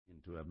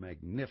to a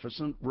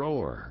magnificent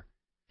roar.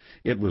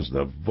 It was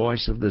the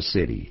voice of the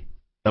city,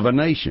 of a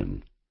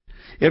nation.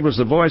 It was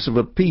the voice of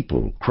a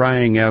people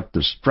crying out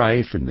the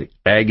strife and the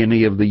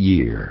agony of the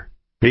year,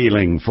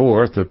 pealing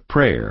forth a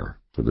prayer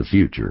for the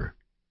future.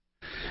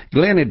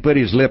 Glenn had put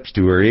his lips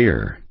to her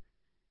ear.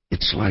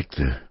 "It's like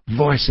the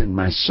voice in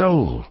my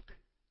soul."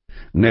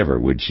 Never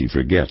would she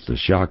forget the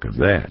shock of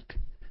that,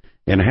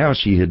 and how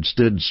she had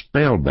stood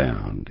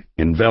spellbound,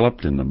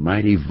 enveloped in the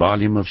mighty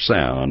volume of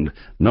sound,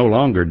 no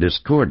longer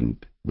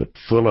discordant, but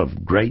full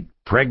of great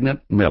pregnant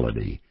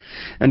melody,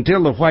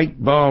 until the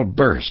white ball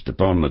burst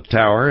upon the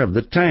tower of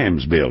the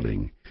Times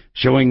building,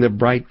 showing the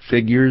bright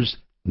figures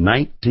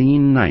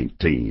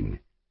 1919.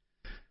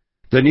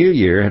 The new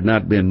year had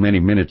not been many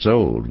minutes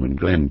old when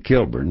Glenn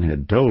Kilburn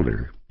had told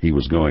her he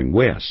was going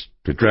west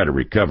to try to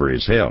recover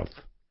his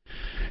health.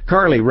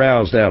 Carly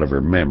roused out of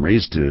her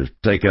memories to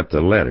take up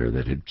the letter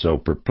that had so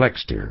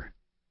perplexed her.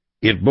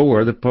 It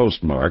bore the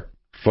postmark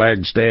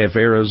Flagstaff,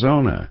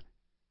 Arizona.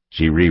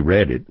 She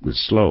reread it with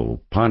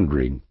slow,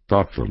 pondering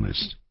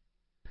thoughtfulness.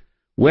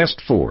 West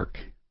Fork,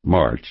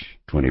 March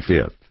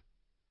 25th.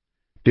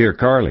 Dear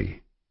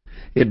Carly,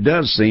 it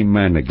does seem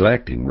my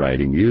neglect in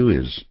writing you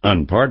is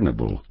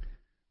unpardonable.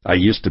 I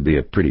used to be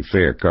a pretty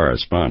fair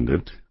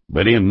correspondent,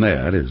 but in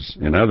that, as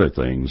in other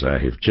things, I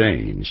have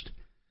changed.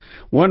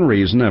 One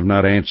reason I've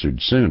not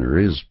answered sooner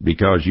is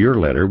because your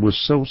letter was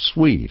so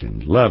sweet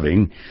and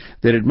loving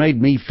that it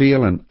made me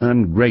feel an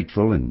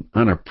ungrateful and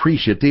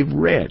unappreciative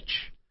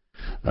wretch.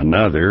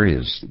 Another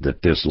is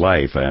that this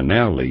life I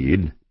now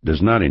lead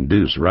does not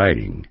induce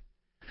writing.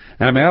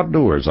 I'm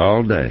outdoors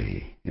all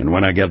day, and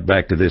when I get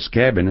back to this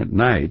cabin at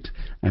night,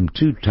 I'm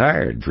too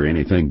tired for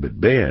anything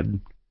but bed.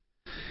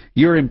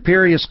 Your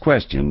imperious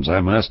questions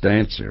I must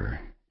answer,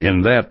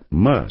 and that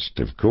must,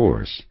 of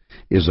course,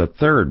 is a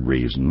third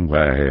reason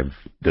why I have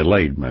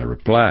delayed my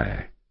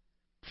reply.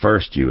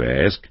 First you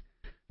ask,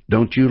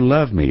 don't you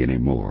love me any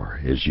more,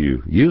 as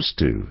you used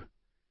to?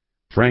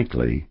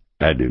 Frankly,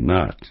 I do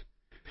not.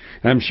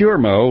 I'm sure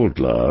my old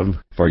love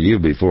for you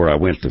before I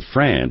went to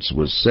France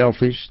was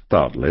selfish,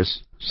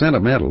 thoughtless,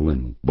 sentimental,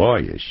 and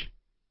boyish.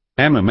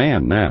 I'm a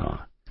man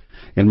now,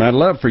 and my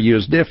love for you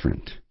is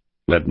different.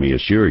 Let me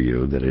assure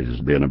you that it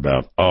has been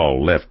about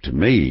all left to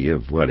me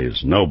of what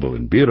is noble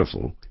and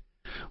beautiful.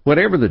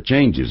 Whatever the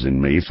changes in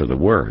me for the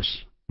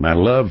worse, my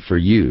love for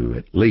you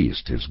at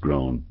least has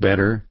grown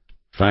better,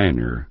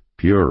 finer,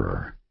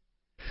 purer.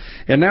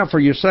 And now for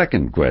your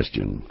second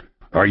question.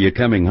 Are you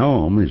coming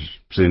home as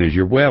soon as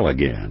you're well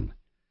again?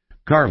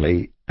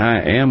 Carly, I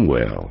am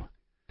well.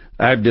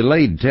 I've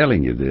delayed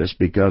telling you this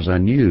because I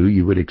knew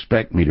you would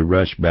expect me to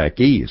rush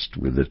back east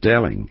with the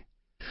telling.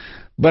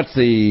 But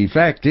the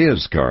fact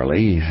is,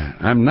 Carly,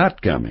 I'm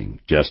not coming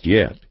just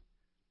yet.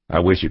 I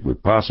wish it were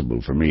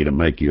possible for me to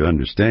make you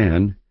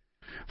understand.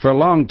 For a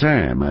long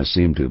time I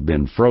seem to have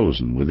been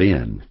frozen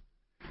within.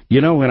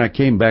 You know, when I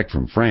came back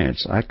from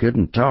France, I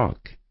couldn't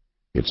talk.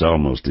 It's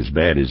almost as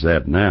bad as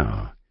that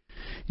now.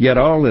 Yet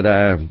all that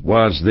I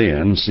was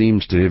then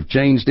seems to have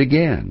changed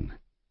again.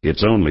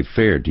 It's only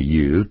fair to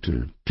you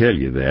to tell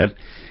you that,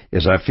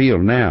 as I feel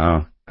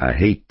now, I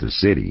hate the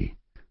city.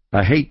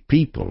 I hate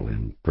people,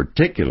 and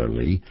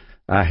particularly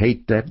I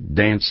hate that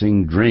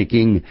dancing,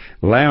 drinking,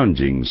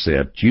 lounging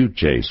set you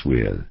chase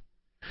with.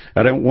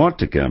 I don't want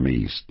to come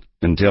east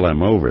until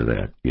I'm over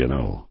that, you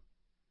know.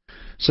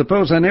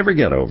 Suppose I never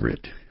get over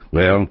it.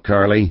 Well,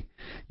 Carly,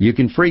 you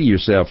can free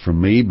yourself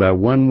from me by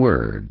one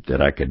word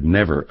that I could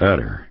never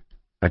utter.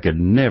 I could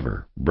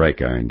never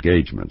break our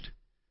engagement.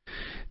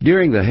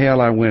 During the hell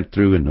I went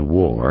through in the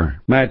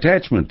war, my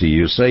attachment to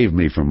you saved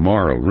me from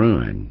moral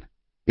ruin,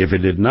 if it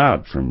did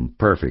not from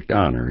perfect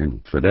honor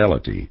and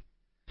fidelity.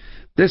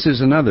 This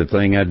is another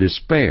thing I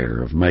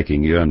despair of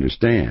making you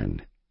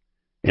understand.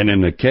 And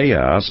in the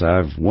chaos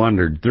I've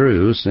wandered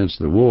through since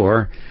the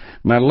war,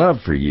 my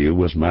love for you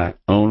was my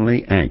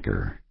only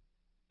anchor.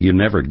 You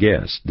never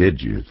guessed,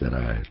 did you, that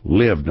I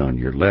lived on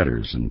your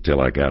letters until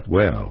I got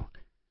well?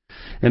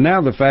 And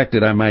now the fact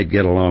that I might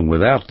get along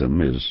without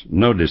them is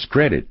no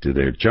discredit to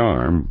their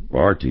charm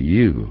or to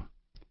you.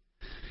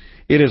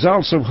 It is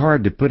also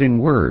hard to put in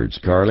words,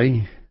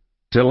 Carly.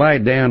 To lie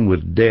down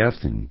with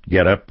death and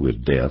get up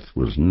with death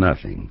was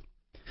nothing.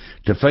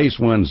 To face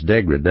one's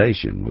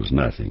degradation was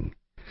nothing.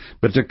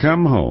 But to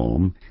come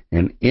home,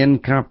 an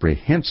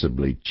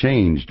incomprehensibly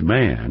changed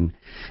man,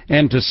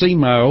 and to see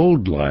my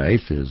old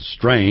life as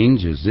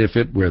strange as if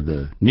it were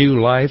the new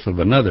life of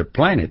another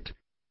planet,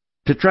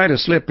 to try to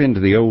slip into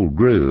the old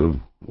groove,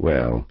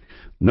 well,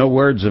 no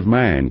words of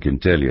mine can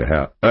tell you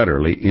how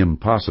utterly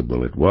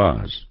impossible it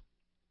was.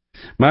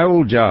 My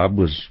old job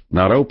was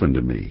not open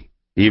to me,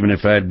 even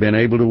if I had been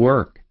able to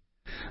work.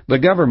 The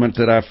government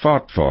that I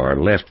fought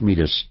for left me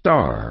to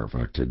starve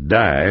or to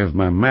die of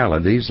my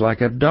maladies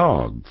like a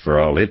dog, for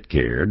all it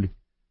cared.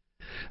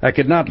 I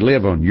could not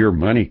live on your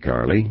money,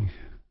 Carly.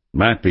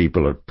 My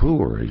people are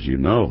poor, as you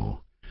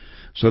know.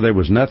 So there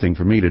was nothing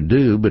for me to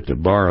do but to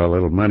borrow a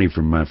little money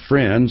from my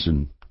friends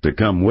and to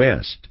come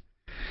west.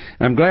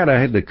 I'm glad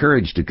I had the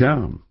courage to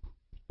come.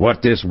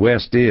 What this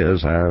West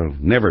is, I'll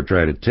never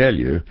try to tell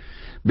you,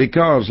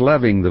 because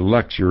loving the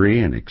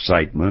luxury and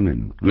excitement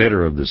and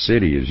glitter of the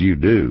city as you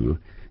do,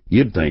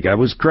 you'd think I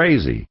was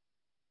crazy.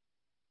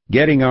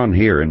 Getting on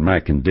here in my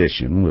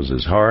condition was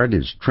as hard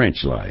as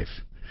trench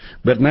life.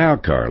 But now,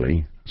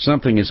 Carly,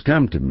 something has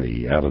come to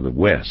me out of the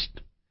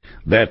West.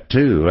 That,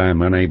 too,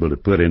 I'm unable to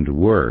put into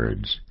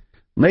words.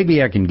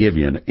 Maybe I can give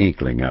you an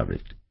inkling of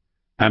it.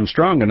 I'm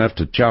strong enough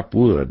to chop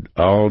wood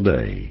all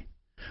day.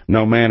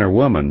 No man or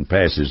woman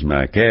passes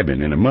my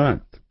cabin in a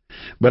month.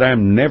 But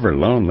I'm never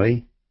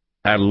lonely.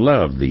 I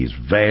love these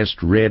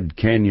vast red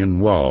canyon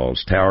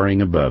walls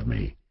towering above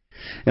me.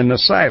 And the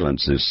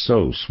silence is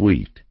so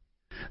sweet.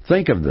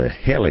 Think of the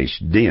hellish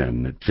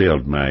din that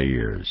filled my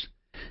ears.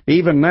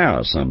 Even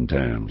now,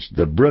 sometimes,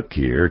 the brook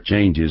here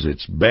changes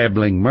its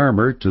babbling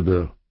murmur to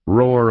the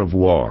roar of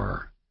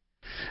war.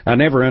 I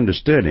never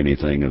understood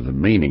anything of the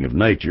meaning of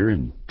nature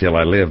until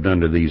I lived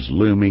under these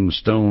looming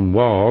stone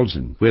walls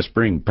and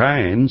whispering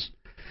pines.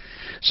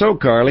 So,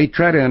 Carly,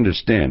 try to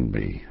understand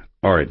me,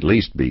 or at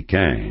least be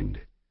kind.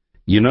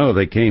 You know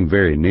they came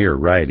very near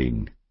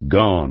writing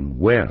Gone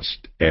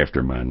West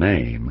after my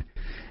name,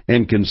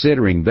 and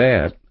considering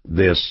that,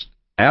 this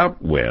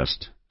out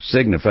west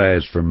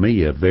signifies for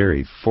me a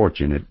very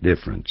fortunate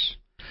difference,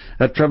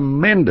 a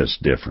tremendous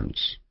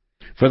difference.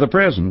 For the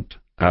present,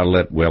 I'll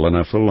let well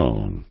enough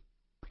alone.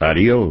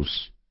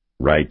 Adios.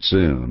 Write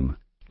soon.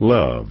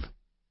 Love,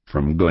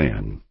 from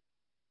Glenn.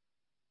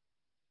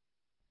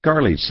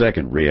 Carly's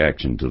second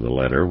reaction to the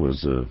letter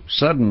was a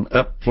sudden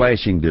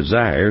up-flashing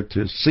desire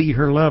to see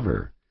her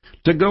lover,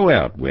 to go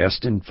out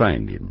west and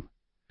find him.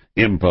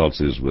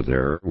 Impulses with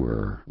her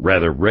were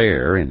rather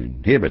rare and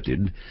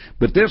inhibited,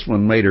 but this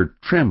one made her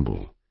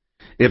tremble.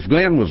 If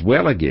Glenn was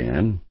well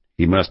again,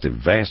 he must have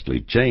vastly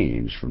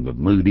changed from the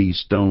moody,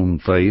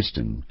 stone-faced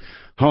and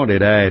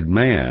haunted-eyed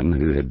man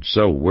who had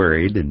so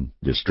worried and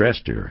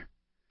distressed her.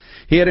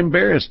 He had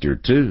embarrassed her,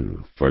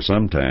 too, for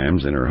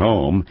sometimes in her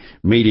home,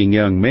 meeting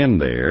young men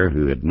there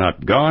who had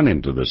not gone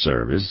into the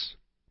service,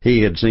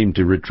 he had seemed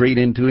to retreat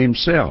into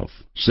himself,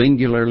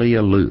 singularly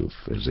aloof,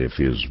 as if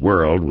his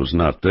world was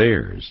not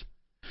theirs.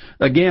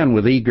 Again,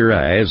 with eager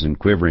eyes and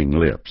quivering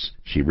lips,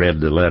 she read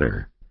the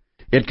letter.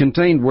 It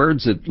contained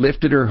words that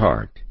lifted her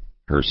heart.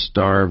 Her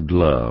starved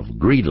love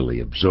greedily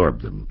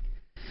absorbed them.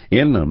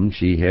 In them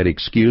she had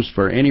excuse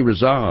for any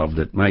resolve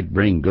that might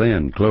bring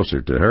Glenn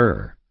closer to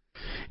her.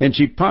 And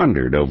she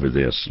pondered over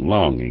this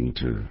longing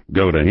to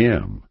go to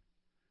him.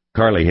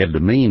 Carly had the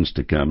means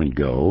to come and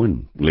go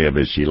and live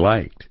as she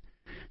liked.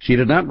 She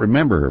did not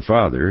remember her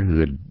father, who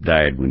had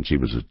died when she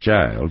was a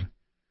child.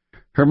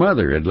 Her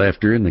mother had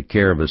left her in the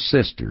care of a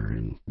sister,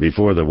 and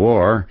before the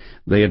war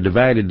they had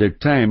divided their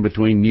time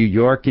between New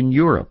York and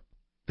Europe,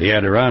 the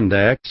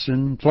Adirondacks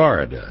and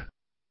Florida.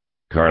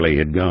 Carly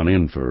had gone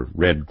in for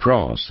Red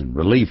Cross and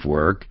relief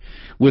work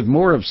with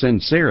more of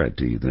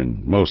sincerity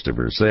than most of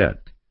her set.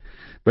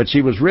 But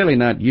she was really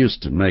not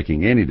used to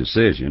making any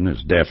decision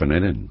as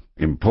definite and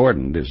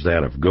important as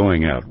that of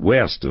going out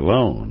west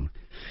alone.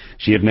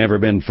 She had never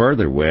been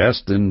further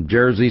west than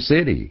Jersey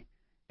City,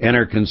 and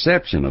her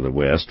conception of the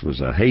West was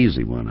a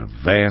hazy one of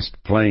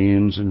vast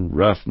plains and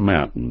rough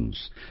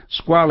mountains,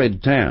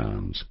 squalid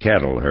towns,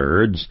 cattle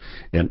herds,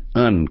 and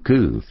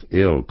uncouth,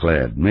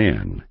 ill-clad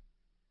men.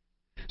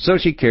 So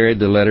she carried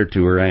the letter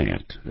to her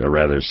aunt, a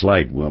rather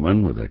slight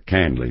woman with a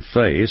kindly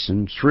face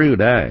and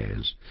shrewd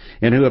eyes,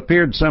 and who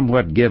appeared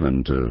somewhat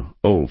given to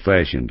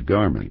old-fashioned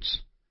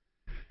garments.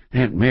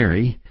 "Aunt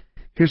Mary,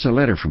 here's a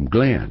letter from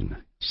Glenn,"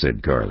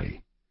 said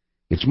Carly.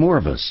 "It's more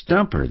of a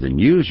stumper than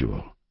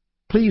usual.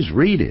 Please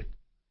read it."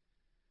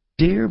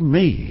 "Dear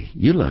me,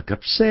 you look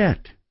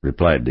upset,"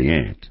 replied the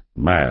aunt,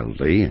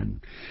 mildly, and,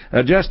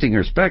 adjusting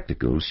her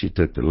spectacles, she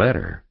took the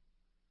letter.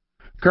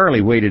 Carly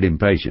waited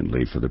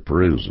impatiently for the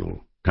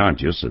perusal,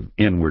 conscious of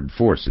inward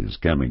forces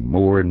coming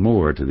more and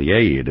more to the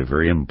aid of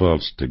her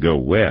impulse to go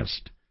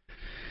west.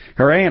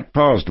 Her aunt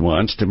paused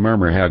once to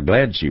murmur how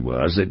glad she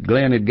was that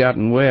Glenn had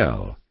gotten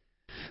well.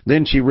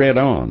 Then she read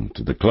on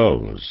to the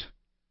close.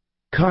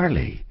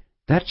 "Carly,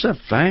 that's a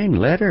fine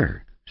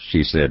letter,"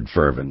 she said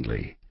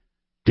fervently.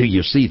 "Do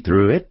you see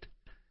through it?"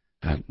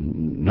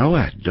 "No,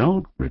 I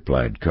don't,"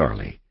 replied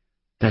Carly.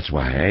 "That's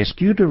why I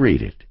asked you to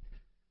read it."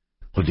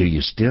 "Well, do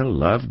you still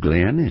love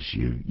Glenn as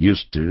you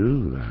used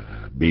to,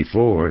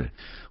 before?"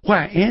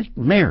 "Why, Aunt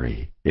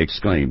Mary!"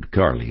 exclaimed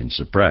Carly in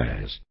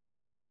surprise.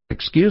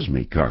 "Excuse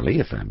me, Carly,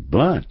 if I'm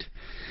blunt,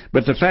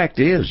 but the fact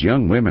is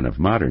young women of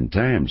modern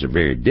times are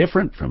very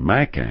different from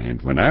my kind.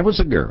 When I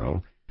was a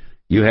girl,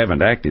 you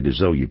haven't acted as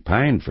though you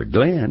pined for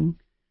Glenn.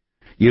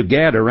 You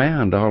gad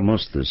around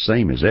almost the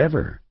same as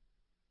ever."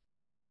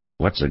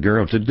 "What's a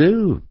girl to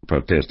do?"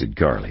 protested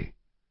Carly.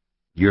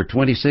 "You're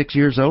 26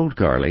 years old,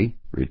 Carly,"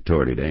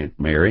 retorted Aunt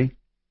Mary.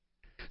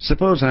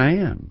 "Suppose I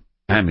am.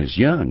 I'm as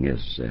young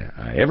as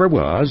I ever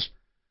was."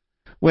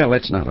 "Well,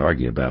 let's not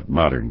argue about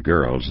modern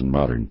girls and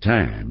modern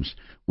times.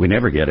 We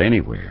never get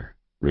anywhere,"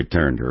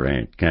 returned her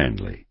aunt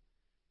kindly.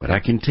 "But I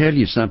can tell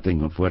you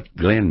something of what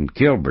Glenn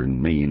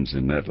Kilburn means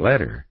in that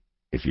letter,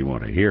 if you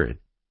want to hear it."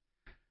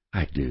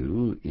 I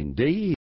do, indeed.